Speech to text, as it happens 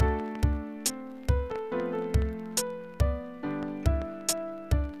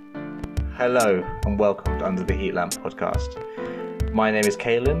Hello and welcome to Under the Heat Lamp podcast. My name is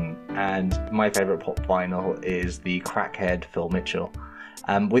Kaelin and my favourite pop vinyl is the crackhead Phil Mitchell.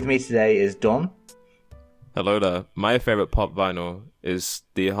 With me today is Don. Hello there. My favourite pop vinyl is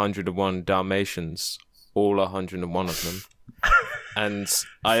the 101 Dalmatians, all 101 of them. And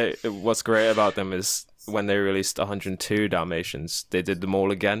what's great about them is when they released 102 Dalmatians, they did them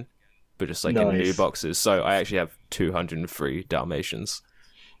all again, but just like in new boxes. So I actually have 203 Dalmatians.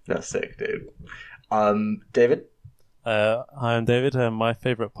 That's sick, dude. David? Hi, I'm David. My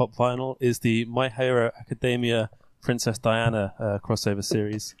favourite pop vinyl is the My Hero Academia Princess Diana crossover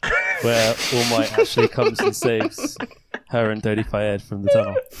series, where All Might actually comes and saves her and Dodie Fayed from the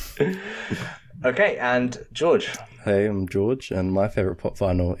tunnel. Okay, and George? Hey, I'm George, and my favourite pop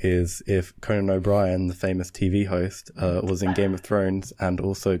vinyl is if Conan O'Brien, the famous TV host, was in Game of Thrones and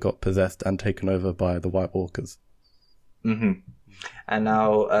also got possessed and taken over by the White Walkers. Mm-hmm. And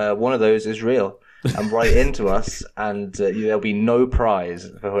now one of those is real and write into us, and there'll be no prize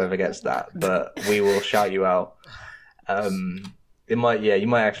for whoever gets that, but we will shout you out. You might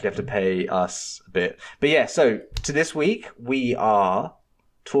actually have to pay us a bit. But yeah, so to this week, we are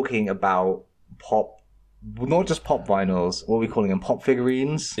talking about pop, not just pop vinyls, what are we calling them? Pop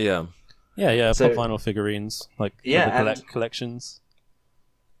figurines? Yeah, so, pop vinyl figurines, like collections.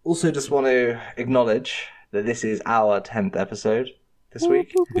 Also just want to acknowledge that this is our 10th episode this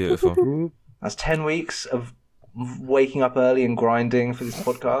week. Beautiful. That's 10 weeks of waking up early and grinding for this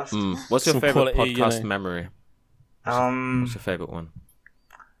podcast. What's your favourite podcast memory? What's your favourite one?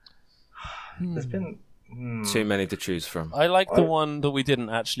 There's been too many to choose from. I like the one that we didn't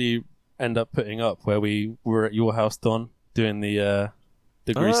actually end up putting up, where we were at your house, Don, doing the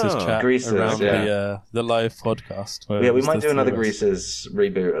Greasers chat around the live podcast. Yeah, we might do another Greasers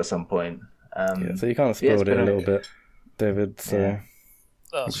reboot at some point. So you kind of spoiled it a little bit, David. So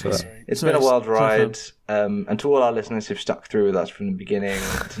it's been a wild ride, and to all our listeners who've stuck through with us from the beginning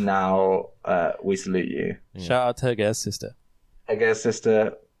to now, we salute you. Yeah. Shout out to Heger's sister. Heger's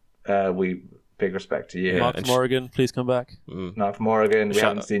sister, we big respect to you. Mark from Oregon, please come back. Mark from Oregon, we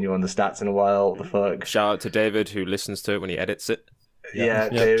haven't seen you on the stats in a while. What the fuck? Shout out to David who listens to it when he edits it. Yeah,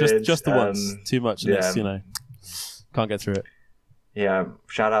 David, just the once. Too much of this, can't get through it. Yeah,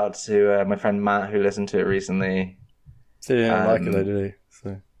 shout out to my friend Matt who listened to it recently. So he didn't like it though, did he?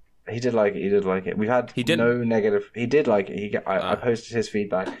 So. He did like it. We've had no negative. He did like it. I posted his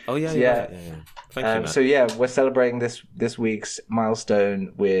feedback. Oh yeah. Thank you, Matt. So yeah, we're celebrating this week's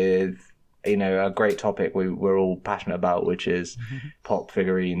milestone with a great topic we're all passionate about, which is pop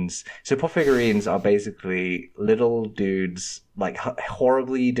figurines. So pop figurines are basically little dudes, like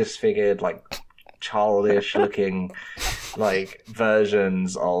horribly disfigured, like childish looking like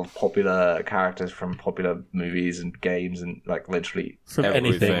versions of popular characters from popular movies and games, and like literally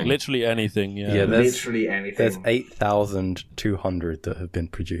anything. Literally anything. Yeah, literally anything. There's 8,200 that have been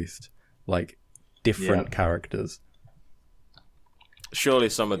produced, like different characters. Surely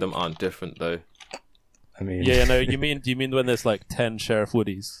some of them aren't different though. I mean, do you mean when there's like 10 Sheriff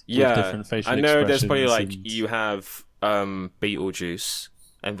Woodies? Yeah, with different facial I know. There's probably expressions like you have Beetlejuice,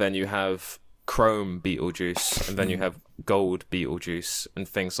 and then you have Chrome Beetlejuice, and then you have Gold Beetlejuice, and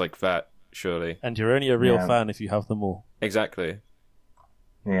things like that. Surely, and you're only a real fan if you have them all. Exactly.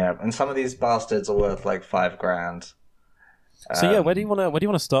 Yeah, and some of these bastards are worth like $5,000. So where do you want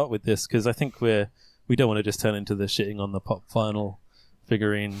to start with this? Because I think we don't want to just turn into the shitting on the pop vinyl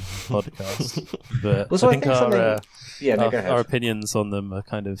figurine podcast, but I think our opinions on them are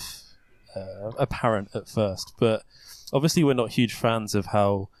kind of apparent at first. But obviously, we're not huge fans of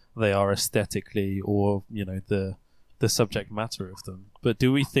how they are aesthetically, or the subject matter of them. But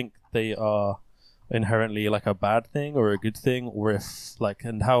do we think they are inherently like a bad thing or a good thing, or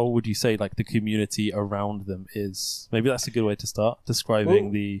and how would you say like the community around them is? Maybe that's a good way to start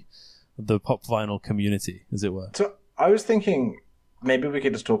describing the pop vinyl community, as it were. So I was thinking maybe we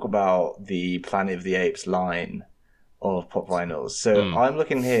could just talk about the Planet of the Apes line of pop vinyls. So I'm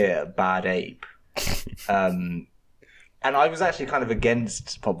looking here, Bad Ape. And I was actually kind of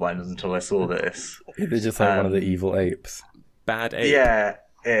against pop vinyls until I saw this. They're just like one of the evil apes. Bad Ape? Yeah,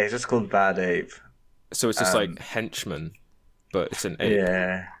 it's just called Bad Ape. So it's just like henchman, but it's an ape.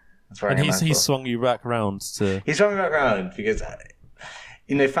 Yeah. That's right. And he's swung you back round to... He's swung me back round because...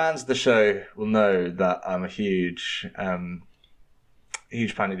 fans of the show will know that I'm a huge Planet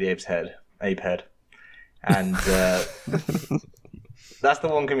of the Apes ape head, and that's the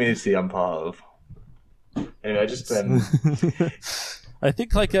one community I'm part of. Anyway, just I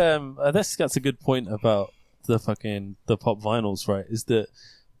think that's a good point about the pop vinyls, right? Is that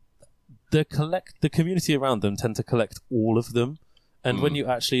the community around them tend to collect all of them, And when you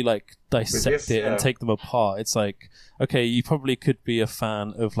actually like dissect it and take them apart, it's like, okay, you probably could be a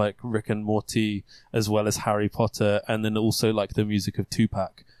fan of like Rick and Morty as well as Harry Potter, and then also like the music of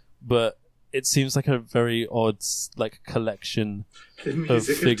Tupac. But it seems like a very odd like collection of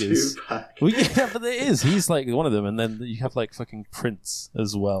figures. Well, yeah, but there is. He's like one of them, and then you have like fucking Prince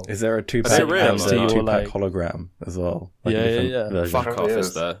as well. Is there a Tupac hologram as well? Like yeah. Fuck off,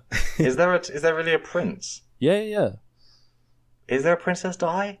 is there? Is there really a Prince? Yeah. Is there a Princess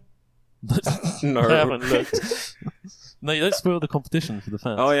Di? No. I haven't looked. No, you don't spoil the competition for the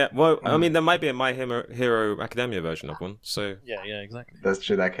fans. Oh yeah, well, I mean, there might be a My Hero Academia version of one. So yeah, exactly. That's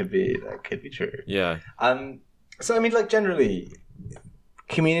true. That could be true. Yeah. So I mean, like generally,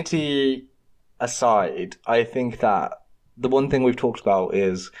 community aside, I think that the one thing we've talked about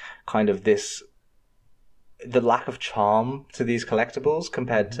is kind of the lack of charm to these collectibles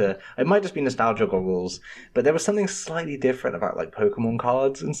compared to, it might just be nostalgia goggles, but there was something slightly different about like Pokemon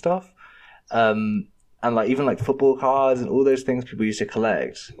cards and stuff. And like even like football cards and all those things people used to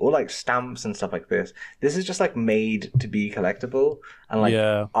collect, or like stamps and stuff like this. This is just like made to be collectible and like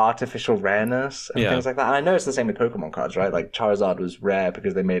artificial rareness and things like that. And I know it's the same with Pokemon cards, right? Like Charizard was rare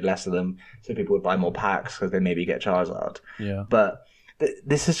because they made less of them, so people would buy more packs because they maybe get Charizard. Yeah. But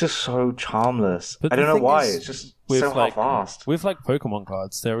this is just so charmless. But I don't know why. It's just so half-assed. With like Pokemon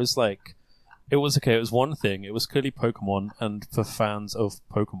cards, there was like, it was one thing. It was clearly Pokemon, and for fans of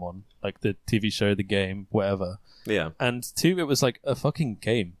Pokemon, like the TV show, the game, whatever. Yeah. And two, it was like a fucking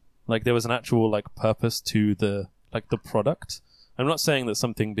game. Like there was an actual like purpose to the product. I'm not saying that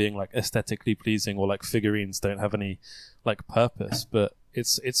something being like aesthetically pleasing or like figurines don't have any like purpose, but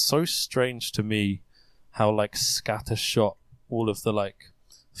it's so strange to me how like scattershot all of the like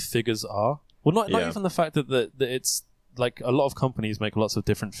figures are. Well, not even the fact that it's like a lot of companies make lots of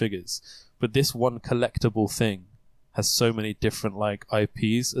different figures, but this one collectible thing has so many different like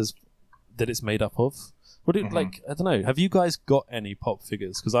IPs as that it's made up of. What do like, I don't know, have you guys got any pop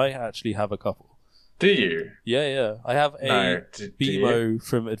figures? Because I actually have a couple. Do you? Yeah. I have a BMO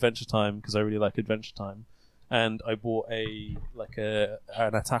from Adventure Time because I really like Adventure Time, and I bought an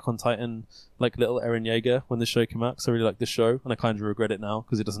Attack on Titan like little Eren Yeager when the show came out because I really like the show, and I kind of regret it now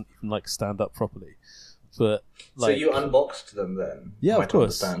because it doesn't even like stand up properly. But like, so you unboxed them then? Yeah, of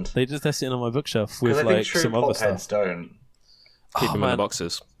course. They're sitting on my bookshelf with like some other stuff. Don't. Keep them in the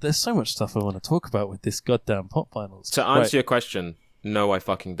boxes. There's so much stuff I want to talk about with this goddamn pop vinyls. To answer your question, no, I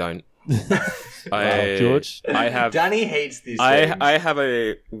fucking don't. George? I have. Danny hates these things. I have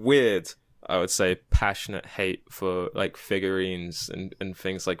a weird, I would say, passionate hate for like figurines and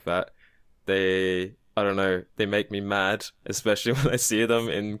things like that. I don't know, they make me mad, especially when I see them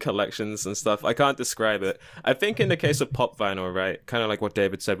in collections and stuff. I can't describe it. I think in the case of pop vinyl, right, kind of like what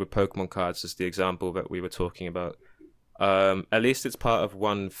David said with Pokemon cards is the example that we were talking about. At least it's part of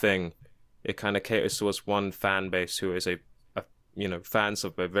one thing. It kind of caters towards one fan base who is fans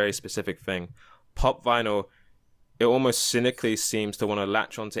of a very specific thing. Pop vinyl, it almost cynically seems to want to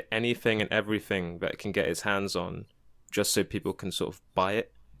latch onto anything and everything that it can get its hands on, just so people can sort of buy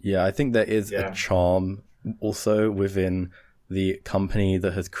it. Yeah, I think there is a charm also within the company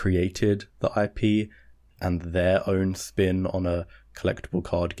that has created the IP and their own spin on a collectible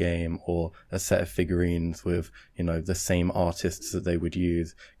card game or a set of figurines with, the same artists that they would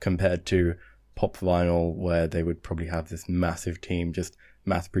use, compared to pop vinyl where they would probably have this massive team just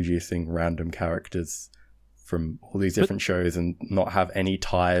mass producing random characters from all these different shows and not have any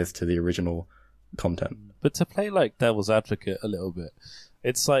ties to the original content. But to play like devil's advocate a little bit,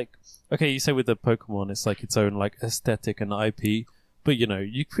 it's like, okay, you say with the Pokemon, it's like its own like aesthetic and IP, but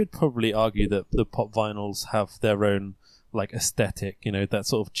you could probably argue that the pop vinyls have their own like aesthetic, that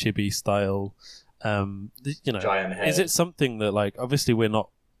sort of chibi style. Giant head. Is it something that like obviously we're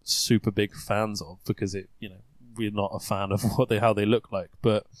not super big fans of because we're not a fan of how they look like,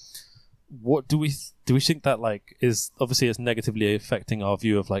 but what do we think that like is obviously it's negatively affecting our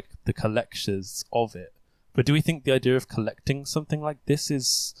view of like the collectors of it? But do we think the idea of collecting something like this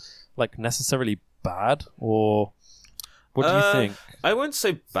is like necessarily bad, or what do you think? I wouldn't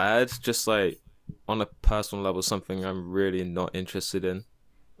say bad, just like on a personal level, something I'm really not interested in.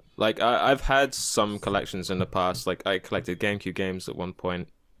 Like I've had some collections in the past. Like I collected GameCube games at one point,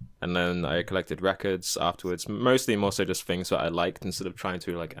 and then I collected records afterwards. Mostly more so just things that I liked instead of trying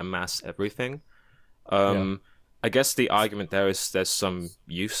to like amass everything. I guess the argument there is there's some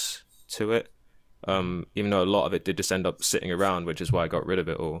use to it. Even though a lot of it did just end up sitting around, which is why I got rid of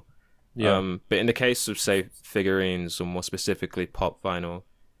it all. Yeah. But in the case of, say, figurines, or more specifically pop vinyl,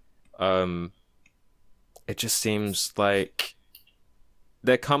 it just seems like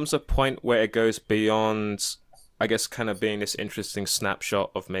there comes a point where it goes beyond I guess, kind of being this interesting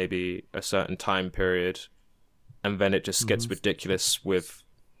snapshot of maybe a certain time period, and then it just gets ridiculous with,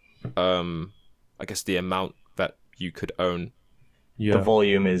 I guess, the amount that you could own. Yeah. The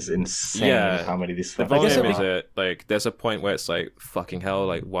volume is insane. Yeah, how many these? The volume is like there's a point where it's like fucking hell.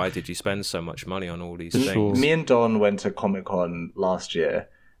 Like, why did you spend so much money on all these things? Me and Don went to Comic-Con last year,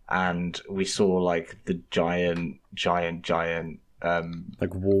 and we saw like the giant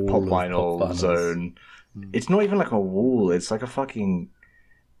like wall pop vinyl zone. It's not even like a wall. It's like a fucking.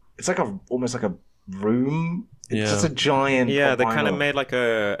 It's like almost like a room. It's just a giant. Yeah, they kind of made like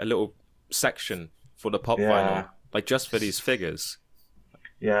a little section for the pop vinyl, like just for these figures.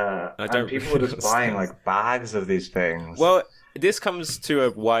 Yeah, and people were just buying like bags of these things. Well, this comes to a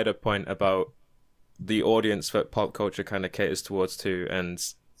wider point about the audience that pop culture kind of caters towards too, and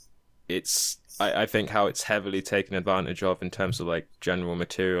it's I think how it's heavily taken advantage of in terms of like general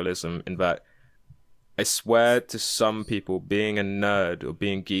materialism, in that I swear to some people being a nerd or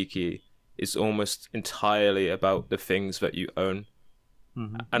being geeky is almost entirely about the things that you own.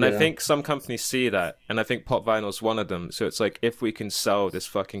 And I think some companies see that, and I think pop vinyl is one of them. So it's like, if we can sell this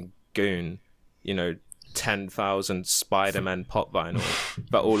fucking goon, 10,000 Spider-Man pop vinyl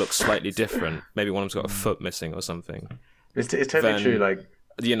that all look slightly different, maybe one of them's got a foot missing or something. It's totally true. Like,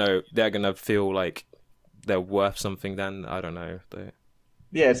 they're gonna feel like they're worth something. Then I don't know.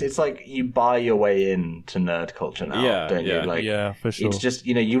 Yeah, it's like you buy your way into nerd culture now, don't you? Like, yeah, for sure. It's just,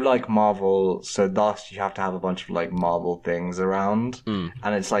 you like Marvel, so thus you have to have a bunch of like Marvel things around, and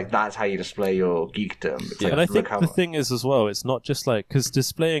it's like that's how you display your geekdom. It's like, and I think the thing is as well, it's not just like, because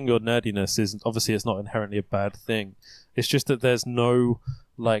displaying your nerdiness is obviously it's not inherently a bad thing. It's just that there's no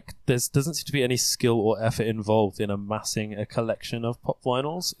doesn't seem to be any skill or effort involved in amassing a collection of pop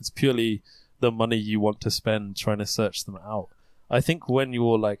vinyls. It's purely the money you want to spend trying to search them out. I think when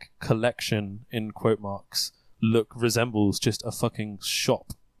your like collection in quote marks resembles just a fucking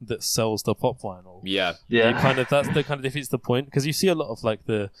shop that sells the pop vinyl, that kind of defeats the point, because you see a lot of like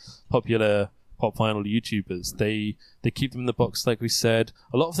the popular pop vinyl YouTubers, they keep them in the box like we said.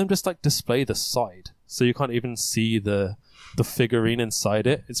 A lot of them just like display the side, so you can't even see the figurine inside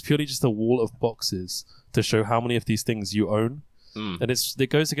it. It's purely just a wall of boxes to show how many of these things you own, and it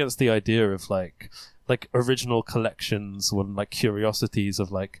goes against the idea of like original collections or like curiosities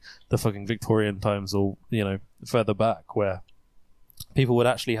of like the fucking Victorian times, or further back, where people would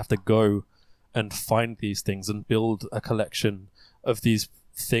actually have to go and find these things and build a collection of these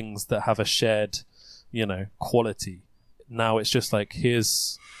things that have a shared quality. Now it's just like,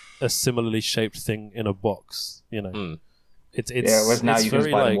 here's a similarly shaped thing in a box. It's whereas now you can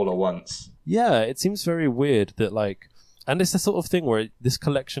just buy them all at once. Yeah, it seems very weird that like. And it's the sort of thing where this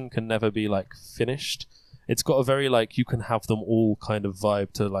collection can never be like finished. It's got a very like, you can have them all kind of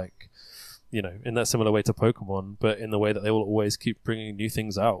vibe to like, in that similar way to Pokemon, but in the way that they will always keep bringing new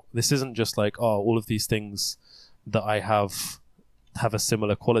things out. This isn't just like, all of these things that I have a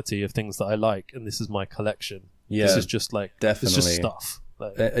similar quality of things that I like, and this is my collection. Yeah, this is just like, definitely. It's just stuff.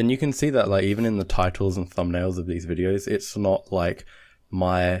 Like, and you can see that like even in the titles and thumbnails of these videos, it's not like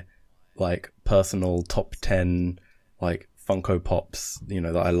my like personal top 10 like Funko Pops,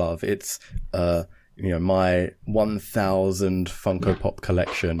 that I love. It's my 1,000 Funko Pop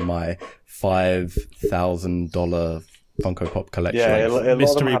collection, my $5,000 Funko Pop collection. Yeah, a lot of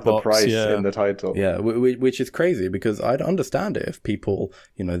them have the price in the title. Yeah, which is crazy, because I'd understand it if people,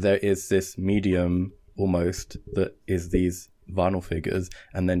 there is this medium almost that is these vinyl figures,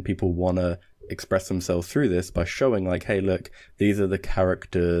 and then people want to express themselves through this by showing like, hey, look, these are the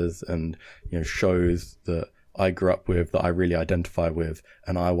characters and shows that I grew up with, that I really identify with,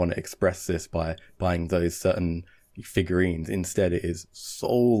 and I want to express this by buying those certain figurines. Instead, it is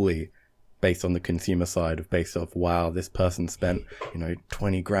solely based on the consumer side, based off, wow, this person spent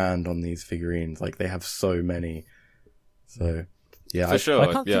 20 grand on these figurines, like they have so many. So yeah, for sure.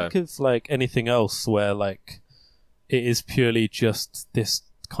 I can't think of like anything else where like it is purely just this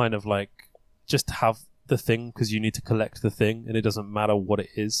kind of like, just have the thing because you need to collect the thing, and it doesn't matter what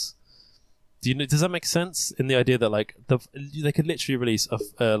it is. Does that make sense? In the idea that like they could literally release a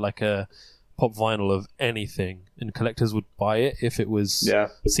pop vinyl of anything, and collectors would buy it if it was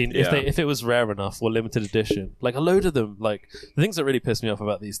seen, if it was rare enough or limited edition. Like a load of them. Like the things that really piss me off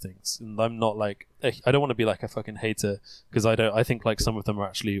about these things, and I'm not like, I don't want to be like a fucking hater, because I think like some of them are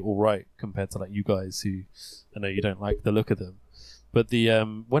actually all right compared to like you guys who I know you don't like the look of them. But the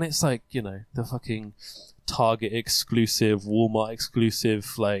when it's like the fucking Target exclusive, Walmart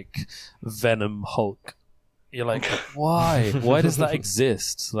exclusive, like Venom Hulk, you're like, why does that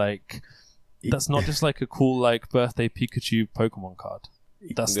exist? Like, that's not just like a cool like birthday Pikachu Pokemon card.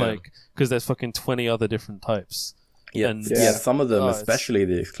 That's like because there's fucking 20 other different types. Yeah, and, some of them, especially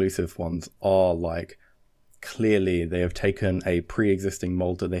the exclusive ones, are like clearly they have taken a pre-existing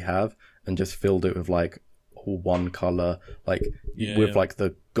mold that they have and just filled it with like one color, like with like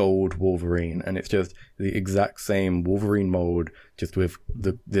the gold Wolverine, and it's just the exact same Wolverine mold, just with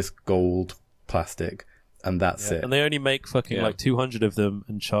this gold plastic, and that's it. And they only make fucking like 200 of them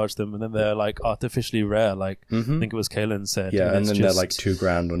and charge them, and then they're like artificially rare. Like I think it was Kalen said. Yeah, and then they're like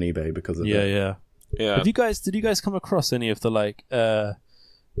 $2,000 on eBay because of it. Yeah. Did you guys come across any of the like the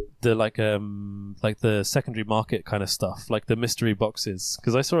secondary market kind of stuff, like the mystery boxes?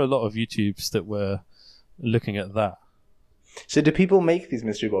 Because I saw a lot of YouTubes that were looking at that. So do people make these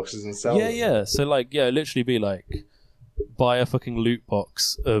mystery boxes and sell them? Yeah. So like, literally be like, buy a fucking loot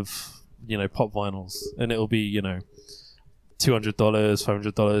box of, pop vinyls, and it'll be, $200, $500,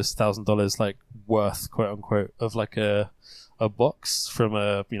 $1,000, like worth, quote unquote, of like a box from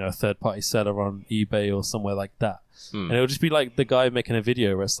a third party seller on eBay or somewhere like that. And it'll just be like the guy making a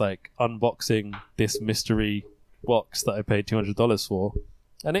video where it's like unboxing this mystery box that I paid $200 for,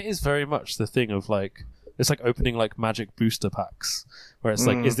 and it is very much the thing of like, it's like opening like magic booster packs where it's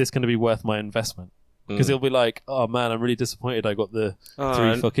like, is this going to be worth my investment? Because it'll be like, oh man, I'm really disappointed I got the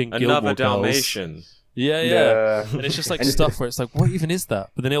 3 fucking Gilmore another Dalmatian girls. Yeah. And it's just like stuff where it's like, what even is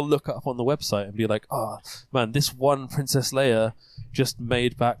that? But then he'll look up on the website and be like, oh man, this one Princess Leia just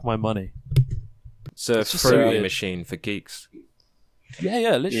made back my money. It's a fruity machine for geeks.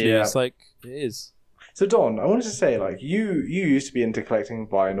 Yeah, literally. It's like, it is. So Don, I wanted to say, like, you used to be into collecting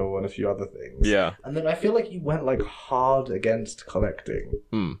vinyl and a few other things. Yeah. And then I feel like you went like hard against collecting.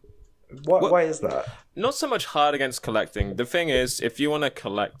 Why is that? Not so much hard against collecting. The thing is, if you want to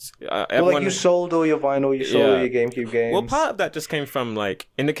collect, like you sold all your vinyl, you sold all your GameCube games. Well, part of that just came from like,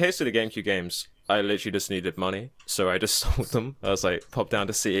 in the case of the GameCube games, I literally just needed money, so I just sold them. I was like, pop down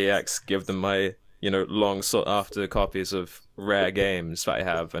to CEX, give them my long sought after copies of rare games that I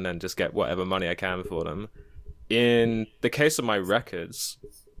have, and then just get whatever money I can for them. In the case of my records,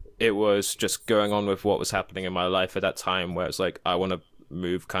 it was just going on with what was happening in my life at that time, where it's like, I want to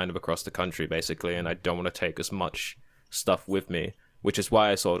move kind of across the country basically, and I don't want to take as much stuff with me, which is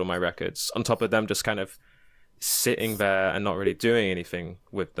why I sold all my records, on top of them just kind of sitting there and not really doing anything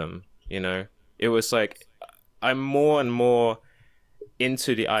with them. It was like, I'm more and more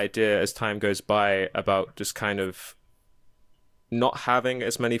into the idea as time goes by about just kind of not having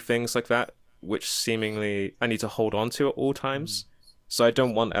as many things like that, which seemingly I need to hold on to at all times. So I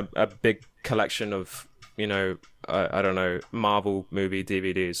don't want a big collection of I don't know, Marvel movie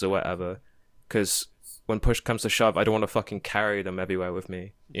DVDs or whatever, because when push comes to shove, I don't want to fucking carry them everywhere with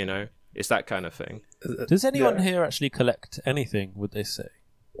me. It's that kind of thing. Does anyone here actually collect anything, would they say?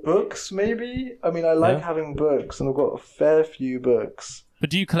 Books, maybe? I mean, I like having books, and I've got a fair few books. But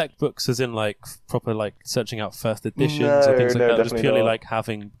do you collect books as in like proper like searching out first editions or things like that? Just purely like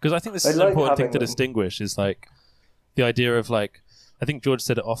having, because I think this is an important thing to distinguish, is like the idea of like, I think George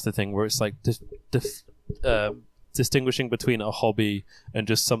said it off the thing where it's like distinguishing between a hobby and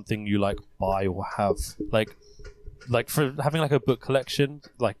just something you like buy or have. Like for having like a book collection,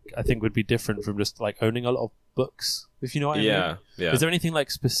 like I think would be different from just like owning a lot of books, if you know what I mean. Yeah. Is there anything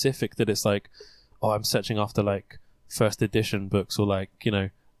like specific that it's like, oh, I'm searching after like first edition books, or like,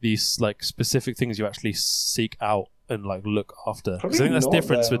 these like specific things you actually seek out and like look after? Because I think that's the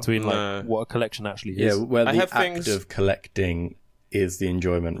difference between like what a collection actually is. Yeah, where the act of collecting is the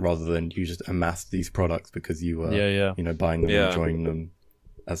enjoyment, rather than you just amass these products because you were buying them and enjoying them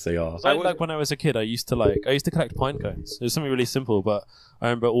as they are. So like when I was a kid, I used to collect pine cones. It was something really simple, but I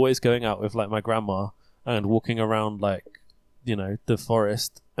remember always going out with like my grandma and walking around like the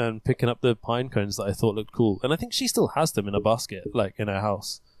forest and picking up the pine cones that I thought looked cool. And I think she still has them in a basket, like in her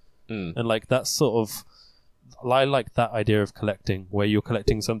house. And like that's sort of, I like that idea of collecting, where you're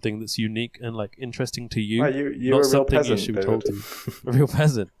collecting something that's unique and like interesting to you. You're not a real peasant, you should be told to. A real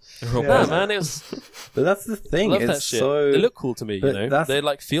peasant. Yeah, man, it was. But that's the thing. I love that shit. They look cool to me. They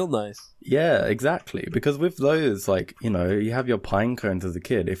like feel nice. Yeah, exactly. Because with those, like you have your pine cones as a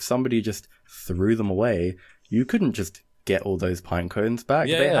kid. If somebody just threw them away, you couldn't just get all those pine cones back.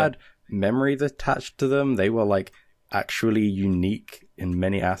 They had memories attached to them. They were like actually unique in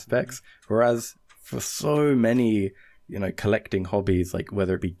many aspects. Whereas for so many, collecting hobbies, like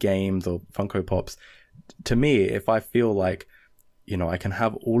whether it be games or Funko Pops, to me, if I feel like, I can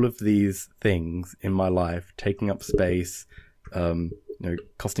have all of these things in my life taking up space,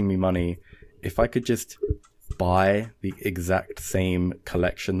 costing me money, if I could just buy the exact same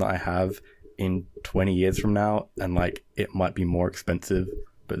collection that I have in 20 years from now, and like it might be more expensive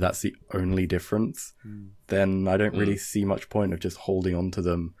but that's the only difference, then I don't really see much point of just holding on to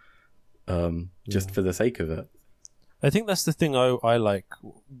them just for the sake of it. I think that's the thing I like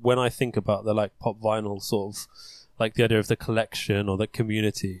when I think about the like pop vinyl sort of like the idea of the collection or the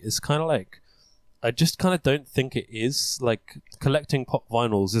community. It's kind of like, I just kind of don't think it is like collecting pop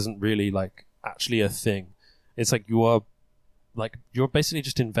vinyls isn't really like actually a thing. It's like you're basically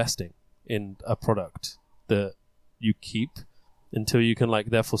just investing in a product that you keep until you can like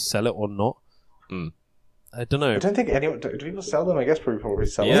therefore sell it or not. I don't know. I don't think anyone. Do people sell them? I guess people probably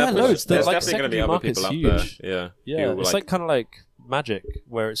sell them. Yeah, loads. There's like definitely going to be other people out huge. there. Yeah. It's like kind of like Magic,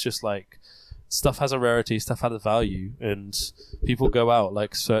 where it's just like stuff has a rarity, stuff has a value, and people go out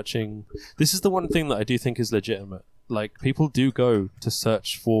like searching. This is the one thing that I do think is legitimate. Like people do go to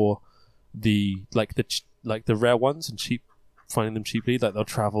search for the rare ones and finding them cheaply. Like they'll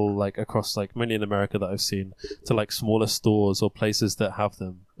travel like across like mainly in America that I've seen to like smaller stores or places that have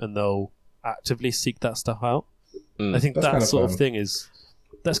them, and they'll actively seek that stuff out. I think that sort of thing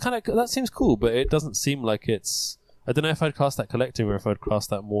that seems cool, but it doesn't seem like it's. I don't know if I'd class that collecting or if I'd class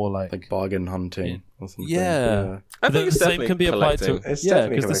that more like bargain hunting or something. Yeah. I think the same can be applied to because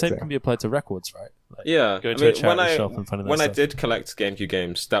the same can be applied to records, right? Like, going to a charity shop and finding that when stuff. I did collect GameCube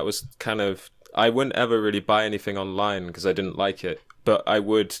games, that was kind of, I wouldn't ever really buy anything online because I didn't like it, but I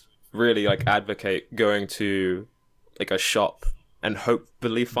would really like advocate going to like a shop and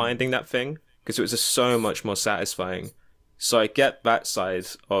hopefully finding that thing, because it was just so much more satisfying. So I get that side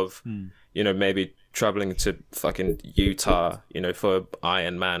of, maybe traveling to fucking Utah, for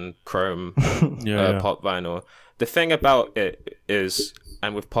Iron Man Chrome pop vinyl. The thing about it is,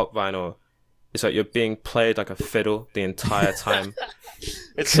 and with pop vinyl, is that you're being played like a fiddle the entire time.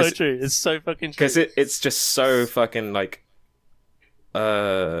 It's so true. It's so fucking true. Because it's just so fucking like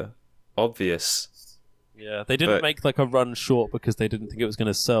obvious. Yeah, they didn't make like a run short because they didn't think it was going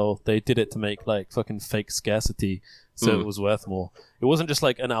to sell. They did it to make like fucking fake scarcity, so it was worth more. It wasn't just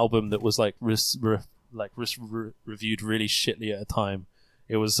like an album that was like reviewed really shitly at a time.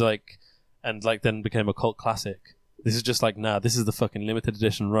 It was like, and like then became a cult classic. This is just like, this is the fucking limited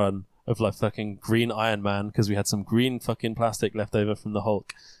edition run of like fucking green Iron Man, because we had some green fucking plastic left over from the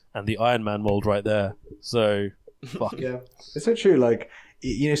Hulk and the Iron Man mold right there. So, fuck. Yeah, it's so true. Like,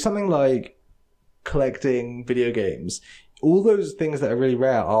 something like collecting video games, all those things that are really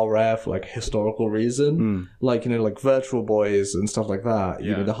rare are rare for like historical reason. Like, like Virtual Boys and stuff like that.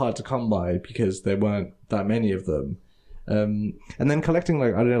 They're hard to come by because there weren't that many of them. And then collecting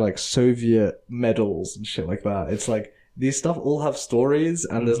like, I don't know, like Soviet medals and shit like that. It's like these stuff all have stories,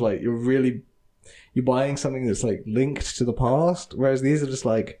 and there's like you're buying something that's like linked to the past, whereas these are just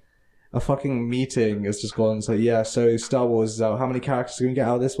like a fucking meeting has just gone. So so Star Wars is out. How many characters are we gonna get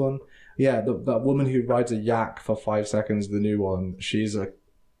out of this one? Yeah, that woman who rides a yak for 5 seconds, the new one, she's a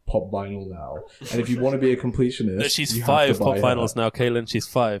pop vinyl now. And if you want to be a completionist, she's 5 pop vinyls now, Kaylin. She's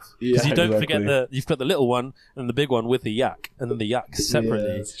 5. Because you don't forget you've got the little one and the big one with the yak, and then the yak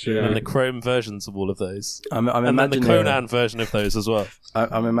separately, and then the Chrome versions of all of those, and then the Conan version of those as well.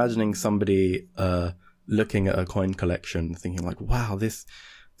 I'm imagining somebody looking at a coin collection, thinking like, "Wow, this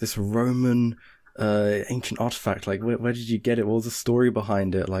Roman." Ancient artifact, like where did you get it? What was the story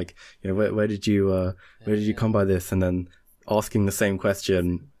behind it? Like, where did you come by this? And then asking the same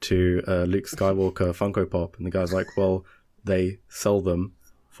question to Luke Skywalker Funko Pop, and the guy's like, well, they sell them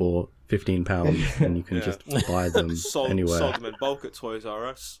for £15 and you can just buy them anywhere. Sold them in bulk at Toys R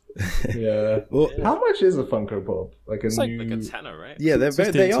Us. Yeah. Well, how much is a Funko Pop? Like like a tenner, right? Yeah,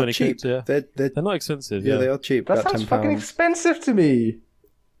 they are cheap. Yeah. They're not expensive. Yeah, they are cheap. That sounds fucking expensive to me.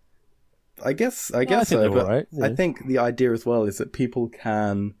 I guess so, but right. I think the idea as well is that people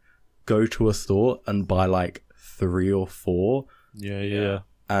can go to a store and buy like 3 or 4. Yeah.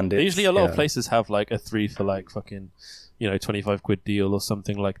 And usually a lot of places have like a 3 for like fucking, £25 deal or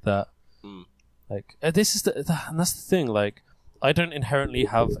something like that. Like this is and that's the thing. Like, I don't inherently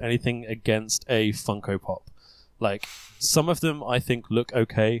have anything against a Funko Pop. Like, some of them I think look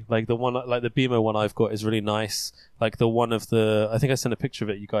okay. Like the one, like the BMO one I've got is really nice. Like the one of I think I sent a picture of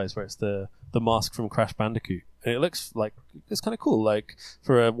it, you guys, where it's the mask from Crash Bandicoot. And it looks like, it's kind of cool. Like,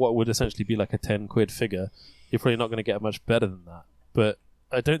 for what would essentially be like a £10 figure, you're probably not going to get much better than that. But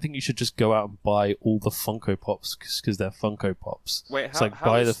I don't think you should just go out and buy all the Funko Pops because they're Funko Pops. Wait, it's like,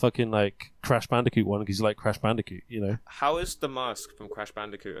 buy the fucking like Crash Bandicoot one because you like Crash Bandicoot, How is the mask from Crash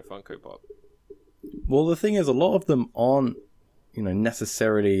Bandicoot a Funko Pop? Well, the thing is, a lot of them aren't,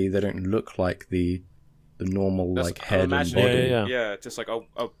 necessarily, they don't look like the normal head and body. Yeah, just like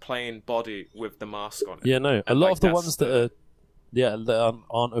a plain body with the mask on it. Yeah, no. A lot of the ones that are that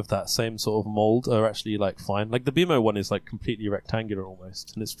aren't of that same sort of mold are actually like fine. Like the BMO one is like completely rectangular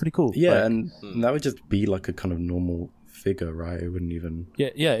almost, and it's pretty cool. Yeah, like, and that would just be like a kind of normal figure, right? It wouldn't even. Yeah.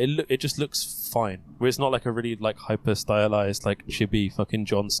 It just looks fine. Where it's not like a really like hyper stylized like chibi fucking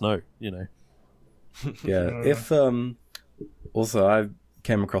Jon Snow, you know. Yeah. If also I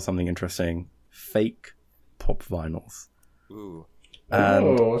came across something interesting: fake pop vinyls. Ooh.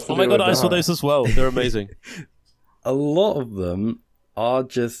 And oh my god, I saw those as well. They're amazing. A lot of them are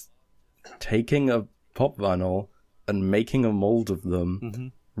just taking a pop vinyl and making a mold of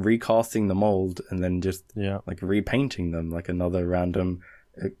them, recasting the mold, and then just like repainting them like another random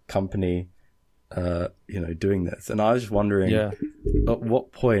company, doing this. And I was just wondering, at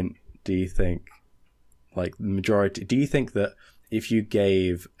what point do you think, like the majority, do you think that if you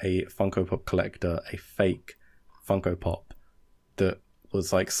gave a Funko Pop collector a fake Funko Pop that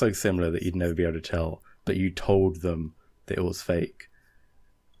was like so similar that you'd never be able to tell, but you told them that it was fake,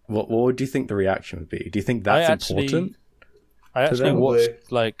 what do you think the reaction would be? Do you think that's important? I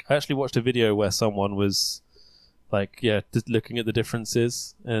actually watched a video where someone was like, just looking at the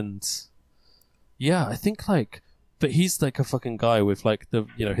differences, and I think like, but he's like a fucking guy with like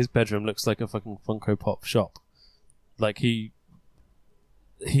his bedroom looks like a fucking Funko Pop shop. Like he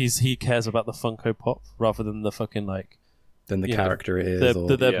cares about the Funko Pop rather than the fucking like. Than the character it is.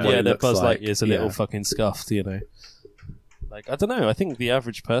 The Buzz Lightyear is a little fucking scuffed, you know. Like I don't know. I think the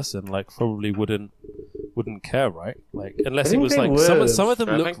average person like probably wouldn't care, right? Like unless it was like some of them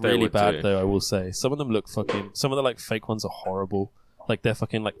look really bad though. I will say some of them look fucking. Some of the like fake ones are horrible. Like they're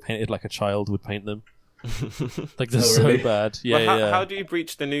fucking like painted like a child would paint them. Like they're so bad. Yeah. How do you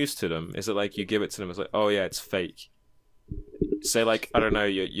breach the news to them? Is it like you give it to them? It's like, oh yeah, it's fake. Say like I don't know,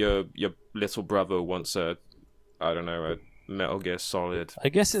 your little brother wants a Metal Gear Solid. I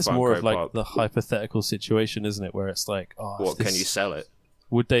guess it's Funko more of like Pop. the hypothetical situation, isn't it? Where it's like, can you sell it?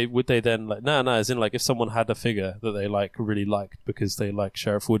 Would they then like no, as in like if someone had a figure that they like really liked because they like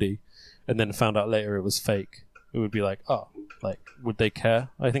Sheriff Woody, and then found out later it was fake, it would be like, would they care?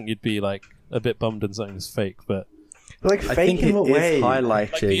 I think you'd be like a bit bummed when something's fake, but like fake in what way?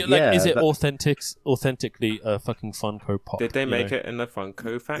 Highlighting. Is it authentically a fucking Funko Pop? Did they make it in the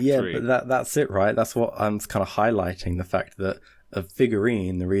Funko factory? Yeah, but that's it, right? That's what I'm kind of highlighting, the fact that a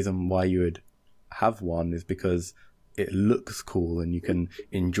figurine, the reason why you would have one is because it looks cool and you can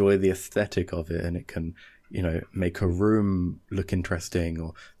enjoy the aesthetic of it, and it can, make a room look interesting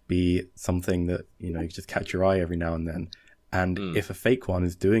or be something that, you just catch your eye every now and then. And if a fake one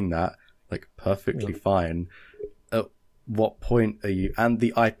is doing that, like perfectly fine, at what point are you, and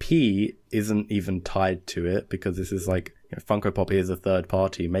the IP isn't even tied to it because this is like, Funko Pop is a third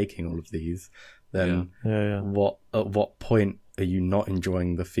party making all of these, then at what point are you not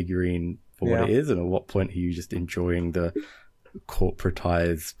enjoying the figurine for what it is, and at what point are you just enjoying the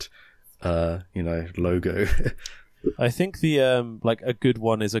corporatized logo? I think the like a good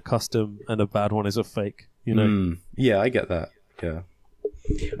one is a custom and a bad one is a fake, Yeah, I get that. Yeah.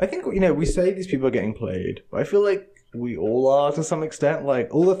 I think, we say these people are getting played, but I feel like we all are to some extent.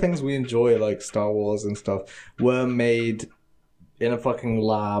 Like, all the things we enjoy, like Star Wars and stuff, were made in a fucking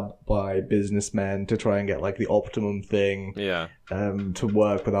lab by businessmen to try and get, like, the optimum thing to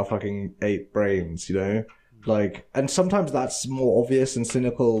work with our fucking 8 brains, Like, and sometimes that's more obvious and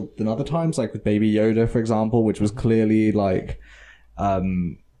cynical than other times, like with Baby Yoda, for example, which was clearly, like,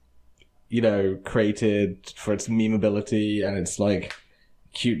 created for its memeability and its, like,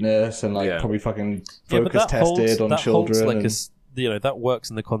 cuteness and like probably fucking focus tested on children. That works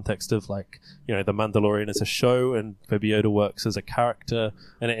in the context of like the Mandalorian as a show, and Baby Yoda works as a character,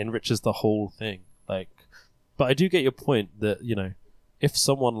 and it enriches the whole thing. Like, but I do get your point that if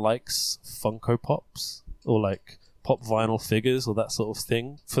someone likes Funko Pops or like pop vinyl figures or that sort of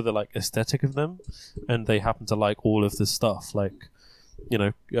thing for the like aesthetic of them, and they happen to like all of the stuff, like.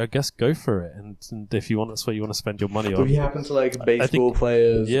 I guess go for it, and if you want, that's what you want to spend your money on. If you happen to like baseball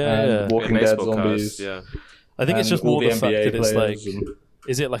players, and Walking Dead zombies, I think it's just more the fact that it's like,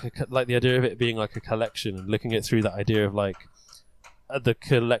 is it like the idea of it being like a collection, and looking at through that idea of like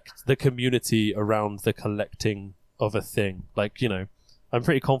the community around the collecting of a thing, like I'm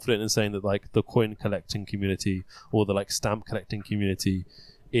pretty confident in saying that like the coin collecting community or the like stamp collecting community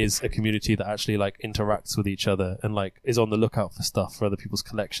is a community that actually like interacts with each other and like is on the lookout for stuff for other people's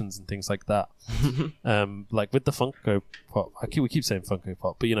collections and things like that. Like with the Funko Pop, we keep saying Funko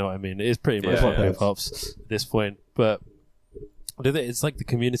Pop, but you know what I mean. It is pretty much Funko Pops at this point. But it's like the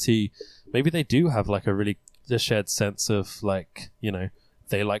community. Maybe they do have like a shared sense of like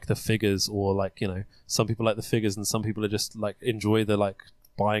they like the figures, or like some people like the figures and some people are just like enjoy the like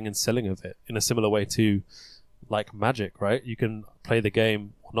buying and selling of it in a similar way to like Magic, right? You can play the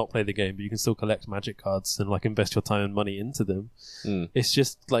game or not play the game, but you can still collect Magic cards and like invest your time and money into them. It's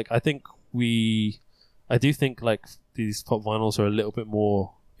just like I do think like these pop vinyls are a little bit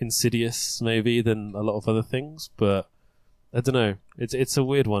more insidious maybe than a lot of other things, but I don't know. It's a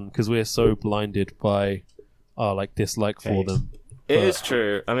weird one because we're so blinded by our like dislike for them. It is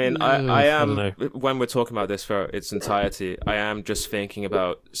true. I mean, I am, when we're talking about this for its entirety, I am just thinking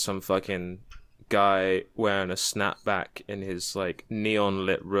about some fucking guy wearing a snapback in his like neon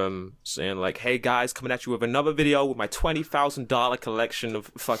lit room saying like, hey guys, coming at you with another video with my $20,000 collection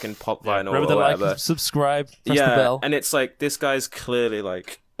of fucking pop vinyl. Remember to like, subscribe, press the bell. And it's like, this guy's clearly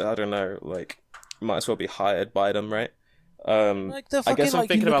like, I don't know, like might as well be hired by them, right? I guess I'm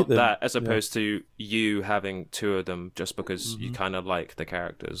thinking about that as opposed to you having two of them just because you kind of like the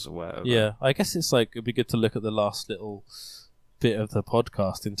characters or whatever. Yeah, I guess it's like it'd be good to look at the last little bit of the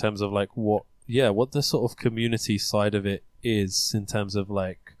podcast in terms of like what the sort of community side of it is in terms of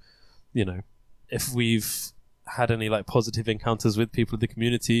like, you know, if we've had any like positive encounters with people in the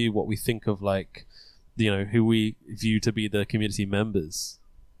community, what we think of like, you know, who we view to be the community members.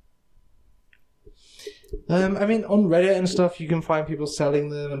 I mean, on Reddit and stuff, you can find people selling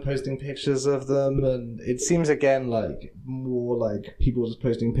them and posting pictures of them, and it seems again like more like people just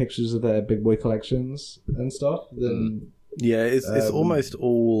posting pictures of their big boy collections and stuff than. Yeah, it's almost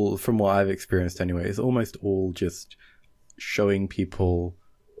all, from what I've experienced anyway, it's almost all just showing people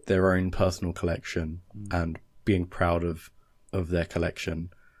their own personal collection and being proud of their collection.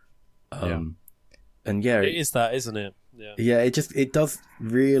 And yeah, it is that, isn't it? Yeah, it does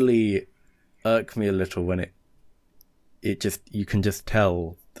really irk me a little when you can just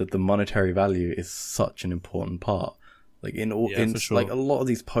tell that the monetary value is such an important part. Like like a lot of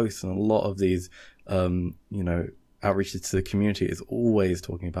these posts and a lot of these you know, outreaches to the community is always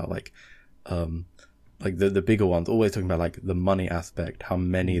talking about like the bigger ones, always talking about like the money aspect, how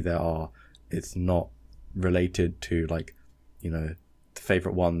many there are. It's not related to like, you know, the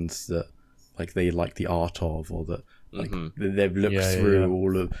favorite ones that like they like the art of, or that like they've looked through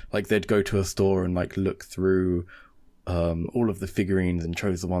all of, like they'd go to a store and like look through all of the figurines and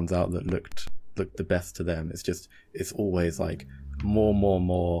chose the ones out that looked the best to them. It's always like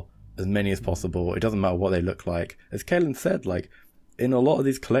more, as many as possible. It doesn't matter what they look like. As Kaylin said, like in a lot of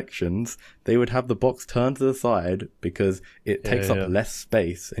these collections, they would have the box turned to the side because it takes up less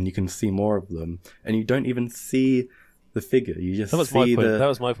space and you can see more of them, and you don't even see the figure. You just see That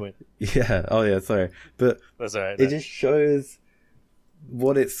was my point. Yeah. Oh yeah. Sorry, but that's all right. It just shows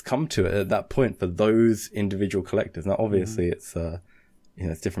what it's come to at that point for those individual collectors. Now, obviously, it's you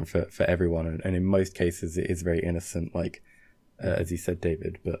know, it's different for everyone, and in most cases, it is very innocent, like as you said,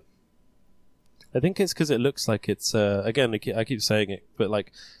 David. But I think it's because it looks like it's again. I keep saying it, but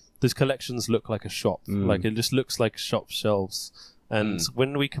like those collections look like a shop. Like it just looks like shop shelves. And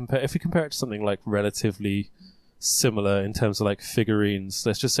when we compare, if we compare it to something like relatively similar in terms of like figurines,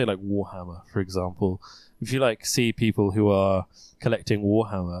 let's just say like Warhammer, for example. If you like see people who are collecting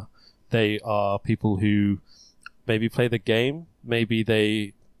Warhammer, they are people who maybe play the game, maybe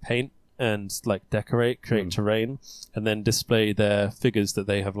they paint and like decorate, create terrain, and then display their figures that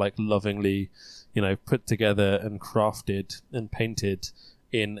they have like lovingly, you know, put together and crafted and painted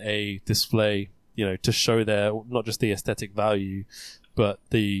in a display, you know, to show their, not just the aesthetic value, but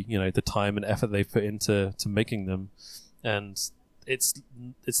the, you know, the time and effort they put into making them. And it's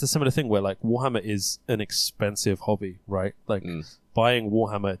the similar thing where like Warhammer is an expensive hobby, right? Like buying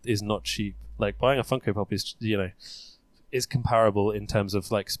Warhammer is not cheap. Like buying a Funko Pop is, you know, is comparable in terms of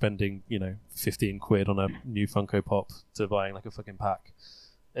like spending, you know, 15 quid on a new Funko Pop to buying like a fucking pack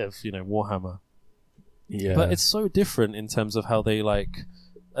of, you know, Warhammer. Yeah. But it's so different in terms of how they like,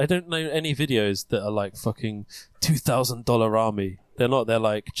 I don't know any videos that are like fucking $2,000 army. They're not. They're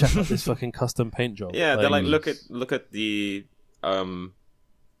like, check out this fucking custom paint job. Yeah, they're like, look at the,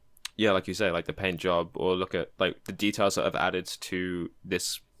 like you say, like the paint job, or look at like the details that I've added to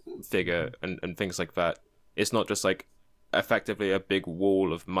this figure and things like that. It's not just like effectively a big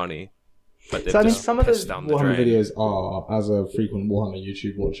wall of money. But so I mean, some of those Warhammer videos are, as a frequent Warhammer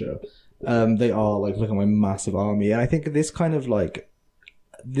YouTube watcher, they are like, look at my massive army, and I think this kind of like.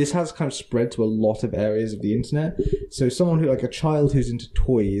 This has kind of spread to a lot of areas of the internet. So someone who, like a child who's into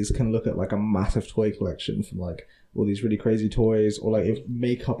toys, can look at like a massive toy collection from like all these really crazy toys, or like if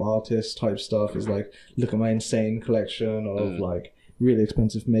makeup artist type stuff is like, look at my insane collection of like really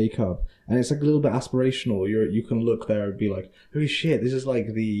expensive makeup, and it's like a little bit aspirational. You can look there and be like, holy shit, this is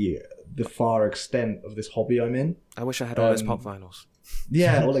like the far extent of this hobby I'm in. I wish I had all those pop vinyls.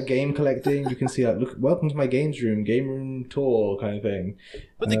 Yeah, or like game collecting. You can see like, look, welcome to my game room tour kind of thing.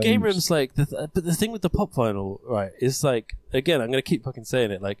 But the game room's like, but the thing with the pop vinyl, right, is like, again, I'm gonna keep fucking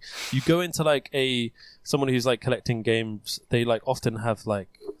saying it. Like, you go into like someone who's like collecting games, they like often have like,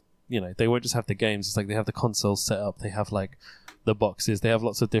 you know, they won't just have the games. It's like they have the consoles set up. They have like the boxes. They have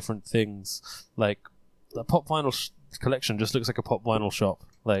lots of different things. Like the pop vinyl collection just looks like a pop vinyl shop.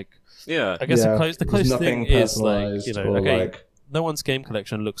 Like, yeah, I guess the close thing is like, you know, okay, like... no one's game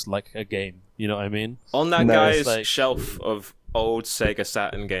collection looks like a game. You know what I mean? On that guy's like... shelf of old Sega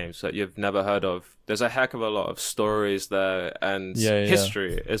Saturn games that you've never heard of, there's a heck of a lot of stories there and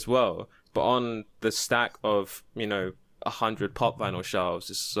history as well. But on the stack of, you know, 100 pop vinyl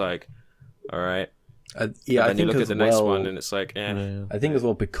shelves, it's like, all right. Yeah, and then you look at the next one and it's like, I think as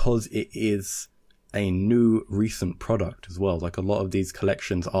well, because it is a new recent product as well. Like a lot of these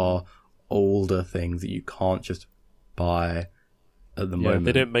collections are older things that you can't just buy at the moment.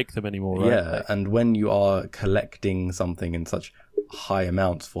 They don't make them anymore, right? Yeah, and when you are collecting something in such high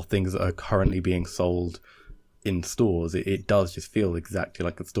amounts for things that are currently being sold in stores, it does just feel exactly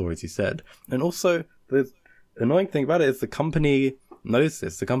like the store, as you said. And also, the annoying thing about it is the company knows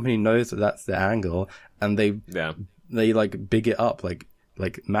this. The company knows that that's the angle, and they like big it up like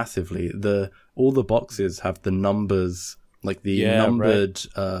massively. All the boxes have the numbers, like the numbered,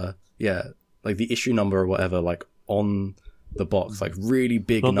 like the issue number or whatever, like on the box, like really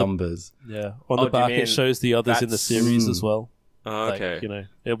big numbers. On the back it shows the others in the series as well. Oh, okay. Like, you know,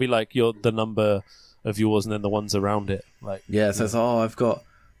 it'll be like the number of yours and then the ones around it. Like it says, I've got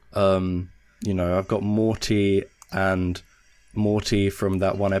I've got Morty from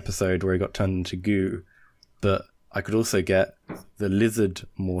that one episode where he got turned into goo, but I could also get the lizard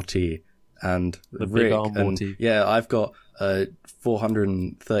Morty and the Rick big arm Morty. Yeah, I've got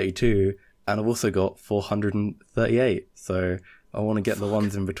 432 and I've also got 438, so I want to get the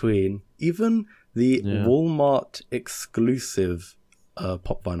ones in between. Even the Walmart exclusive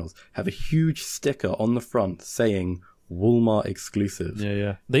pop vinyls have a huge sticker on the front saying Walmart exclusive.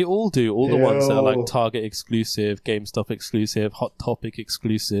 Yeah. They all do. All the ones that are like Target exclusive, GameStop exclusive, Hot Topic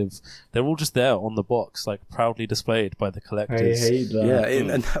exclusive. They're all just there on the box, like proudly displayed by the collectors. I hate that. Yeah,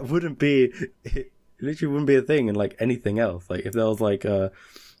 and that wouldn't be... It literally wouldn't be a thing in like anything else. Like if there was like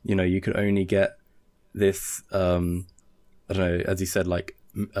you could only get this, I don't know, as you said, like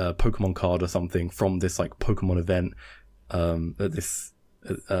a Pokemon card or something from this like Pokemon event,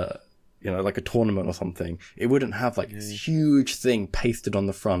 like a tournament or something, it wouldn't have like this huge thing pasted on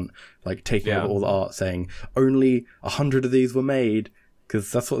the front, like taking over all the art saying only 100 of these were made,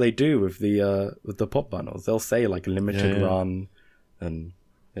 because that's what they do with the pop vinyls. They'll say like a limited run, and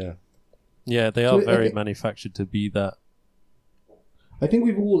they are very manufactured to be that. I think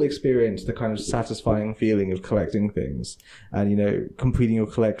we've all experienced the kind of satisfying feeling of collecting things and, you know, completing your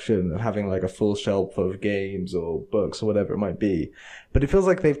collection, of having like a full shelf of games or books or whatever it might be. But it feels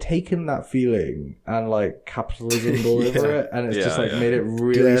like they've taken that feeling and like capitalism all over it, and it's just like made it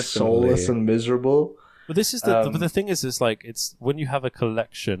really soulless and miserable. But this is but the thing is like, it's when you have a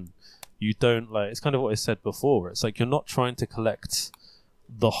collection, you don't like, it's kind of what I said before. It's like you're not trying to collect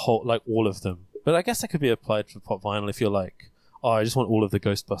the whole, like all of them. But I guess that could be applied for pop vinyl if you're like, I just want all of the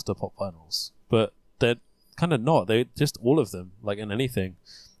Ghostbuster pop vinyls. But they're kind of not. They're just all of them, like in anything.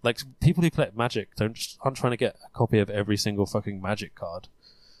 Like, people who collect Magic aren't trying to get a copy of every single fucking Magic card.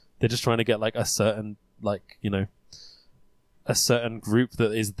 They're just trying to get, like, a certain, like, you know, a certain group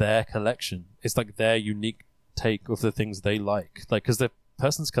that is their collection. It's, like, their unique take of the things they like. Like, because the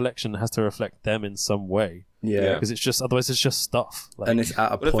person's collection has to reflect them in some way. Yeah. Because it's just, otherwise it's just stuff. Like, and it's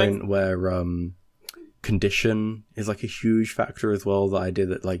at a point where... condition is like a huge factor as well. The idea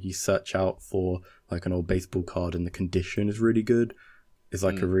that like you search out for like an old baseball card and the condition is really good is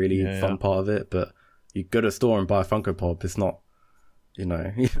like a really fun part of it. But you go to a store and buy a Funko Pop, it's not, you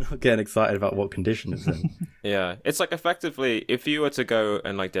know, you're not getting excited about what condition it's in. Yeah, it's like effectively if you were to go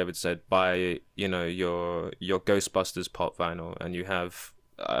and, like David said, buy, you know, your Ghostbusters pop vinyl, and you have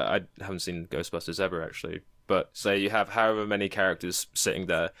I haven't seen Ghostbusters ever actually, but say you have however many characters sitting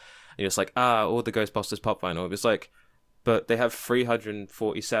there. And it's like, all the Ghostbusters pop vinyl. It's like, but they have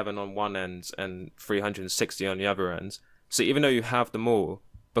 347 on one end and 360 on the other end. So even though you have them all,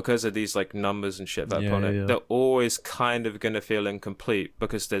 because of these like numbers and shit that are on it, they're always kind of going to feel incomplete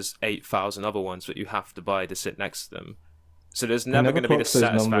because there's 8,000 other ones that you have to buy to sit next to them. So there's never going to be the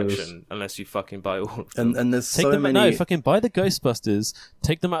satisfaction unless you fucking buy all of them. And there's so many... No, fucking buy the Ghostbusters,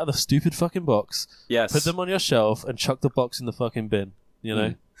 take them out of the stupid fucking box, put them on your shelf, and chuck the box in the fucking bin. You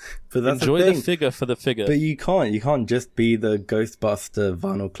know, But that's enjoy the figure for the figure. But you can't just be the Ghostbuster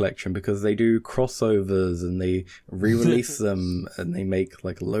vinyl collection, because they do crossovers and they re-release them and they make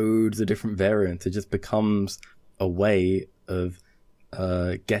like loads of different variants. It just becomes a way of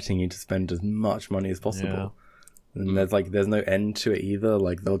getting you to spend as much money as possible. Yeah. And there's no end to it either.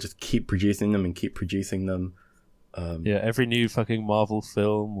 Like they'll just keep producing them and keep producing them. Every new fucking Marvel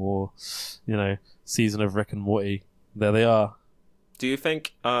film or, season of Rick and Morty, there they are. Do you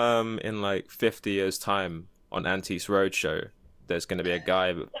think in like 50 years' time on Antiques Roadshow, there's going to be a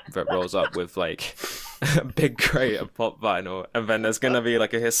guy that rolls up with like a big crate of pop vinyl, and then there's going to be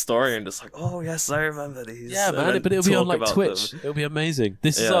like a historian just like, oh yes, I remember these. Yeah, man, but it'll be on like Twitch. It'll be amazing.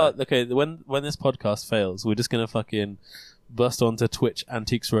 This is when this podcast fails, we're just going to fucking bust onto Twitch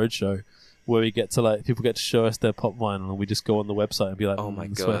Antiques Roadshow, where we get to people get to show us their pop vinyl, and we just go on the website and be like, oh my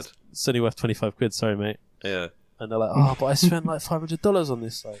god, it's only worth 25 quid, sorry mate. Yeah. And they're like, oh, but I spent like $500 on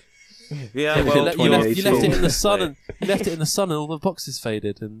this. Like, yeah, well, you left it in the sun, and you left it in the sun, and all the boxes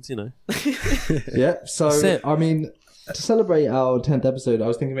faded, and Yeah. So I mean, to celebrate our 10th episode, I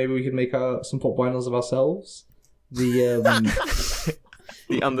was thinking maybe we could make some pop vinyls of ourselves. The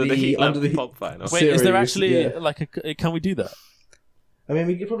under the heat pop vinyl. Wait, series, is there actually can we do that? I mean,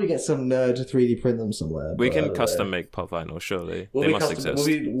 we could probably get some nerd to 3D print them somewhere. We can custom make pop vinyl, surely. They must exist. We'll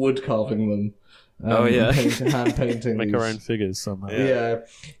be wood carving them. Hand painting. Make our own figures somehow. Yeah.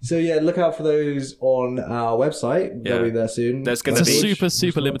 So look out for those on our website. They'll be there soon. There's going to be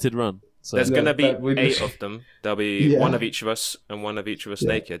super limited run. So there's going to be 8 of them. There'll be one of each of us and one of each of us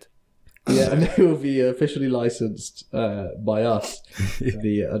naked. Yeah, and they will be officially licensed by us,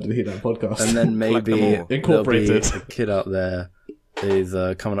 the Under the Heat podcast. And then maybe incorporated. There'll be a kid out there is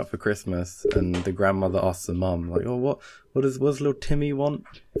coming up for Christmas, and the grandmother asks the mum, like, "Oh, what does little Timmy want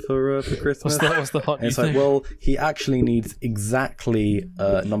for Christmas?" What's the hot and it's thing? like, well, he actually needs exactly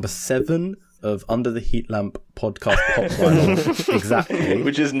number 7 of Under the Heat Lamp podcast pop vinyl, exactly,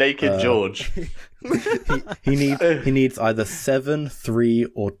 which is Naked George. he needs either 7, 3,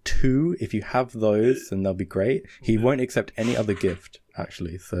 or 2. If you have those, then they'll be great. He won't accept any other gift,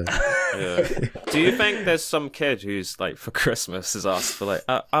 actually. So, do you think there's some kid who's like for Christmas has asked for like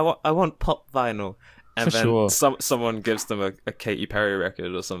I want pop vinyl, and then someone gives them a Katy Perry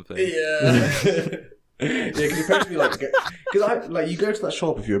record or something? Yeah. Yeah, because you're supposed to be because you go to that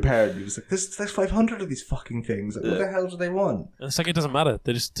shop if you're a parent, you're just like, there's 500 of these fucking things. Like, what the hell do they want? It's like it doesn't matter.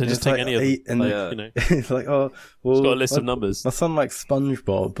 They just take any of them. And it's like, oh, well, it's got a list of numbers. My son likes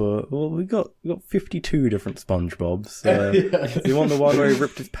SpongeBob, but we got 52 different SpongeBobs. Do you want the one where he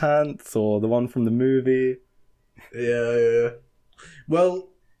ripped his pants, or the one from the movie? Yeah. Well,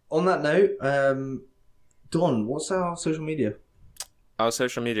 on that note, Don, what's our social media? Our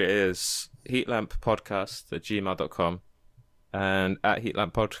social media is heatlamppodcast@gmail.com and at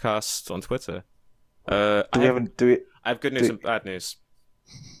heatlamppodcast on Twitter. I have good news and bad news.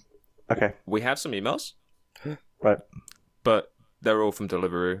 Okay. We have some emails. Right. But they're all from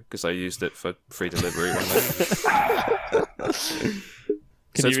Deliveroo because I used it for free delivery one day.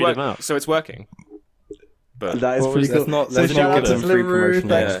 Can you read them out? So it's working. But that is pretty cool. So shout out to Deliveroo.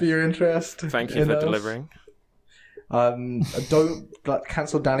 Thanks for your interest. Thank you for delivering. Don't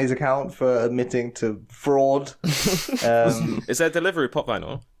cancel Danny's account for admitting to fraud. Is there a Deliveroo pop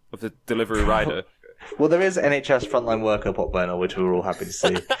vinyl of the Deliveroo rider? Well, there is NHS frontline worker pop vinyl, which we were all happy to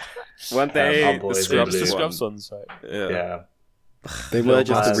see. One day, the Scrubs ones, right? Yeah. They were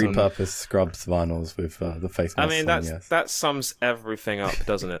just to repurpose Scrubs vinyls with the face mask. I mean, that sums everything up,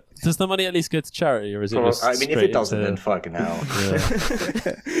 doesn't it? Does the money at least go to charity, or is it? I mean, if it doesn't, then fucking hell.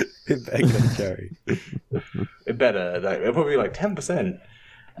 It better go to charity. It better. It'll probably be like 10%.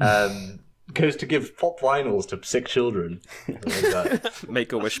 Goes to give pop vinyls to sick children.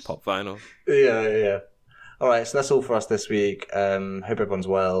 Make-A-Wish pop vinyl. Yeah. All right, so that's all for us this week. Hope everyone's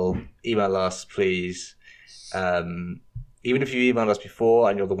well. Email us, please. Even if you emailed us before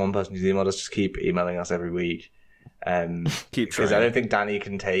and you're the one person who's emailed us, just keep emailing us every week. Keep trying. Because I don't think Danny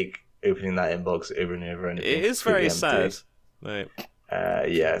can take opening that inbox over and over. And it is very sad. Right.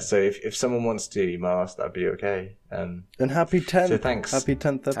 So if someone wants to email us, that'd be okay. And happy 10th. So thanks. Happy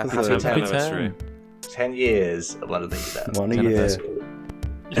 10th episode. Happy 10th. 10 years of Under the Heat. One a year.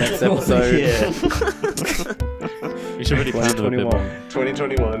 Next episode. We should really plan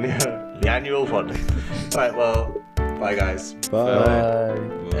 2021, yeah. The annual pod. Right, well, bye guys. Bye.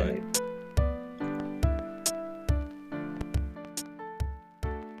 Bye.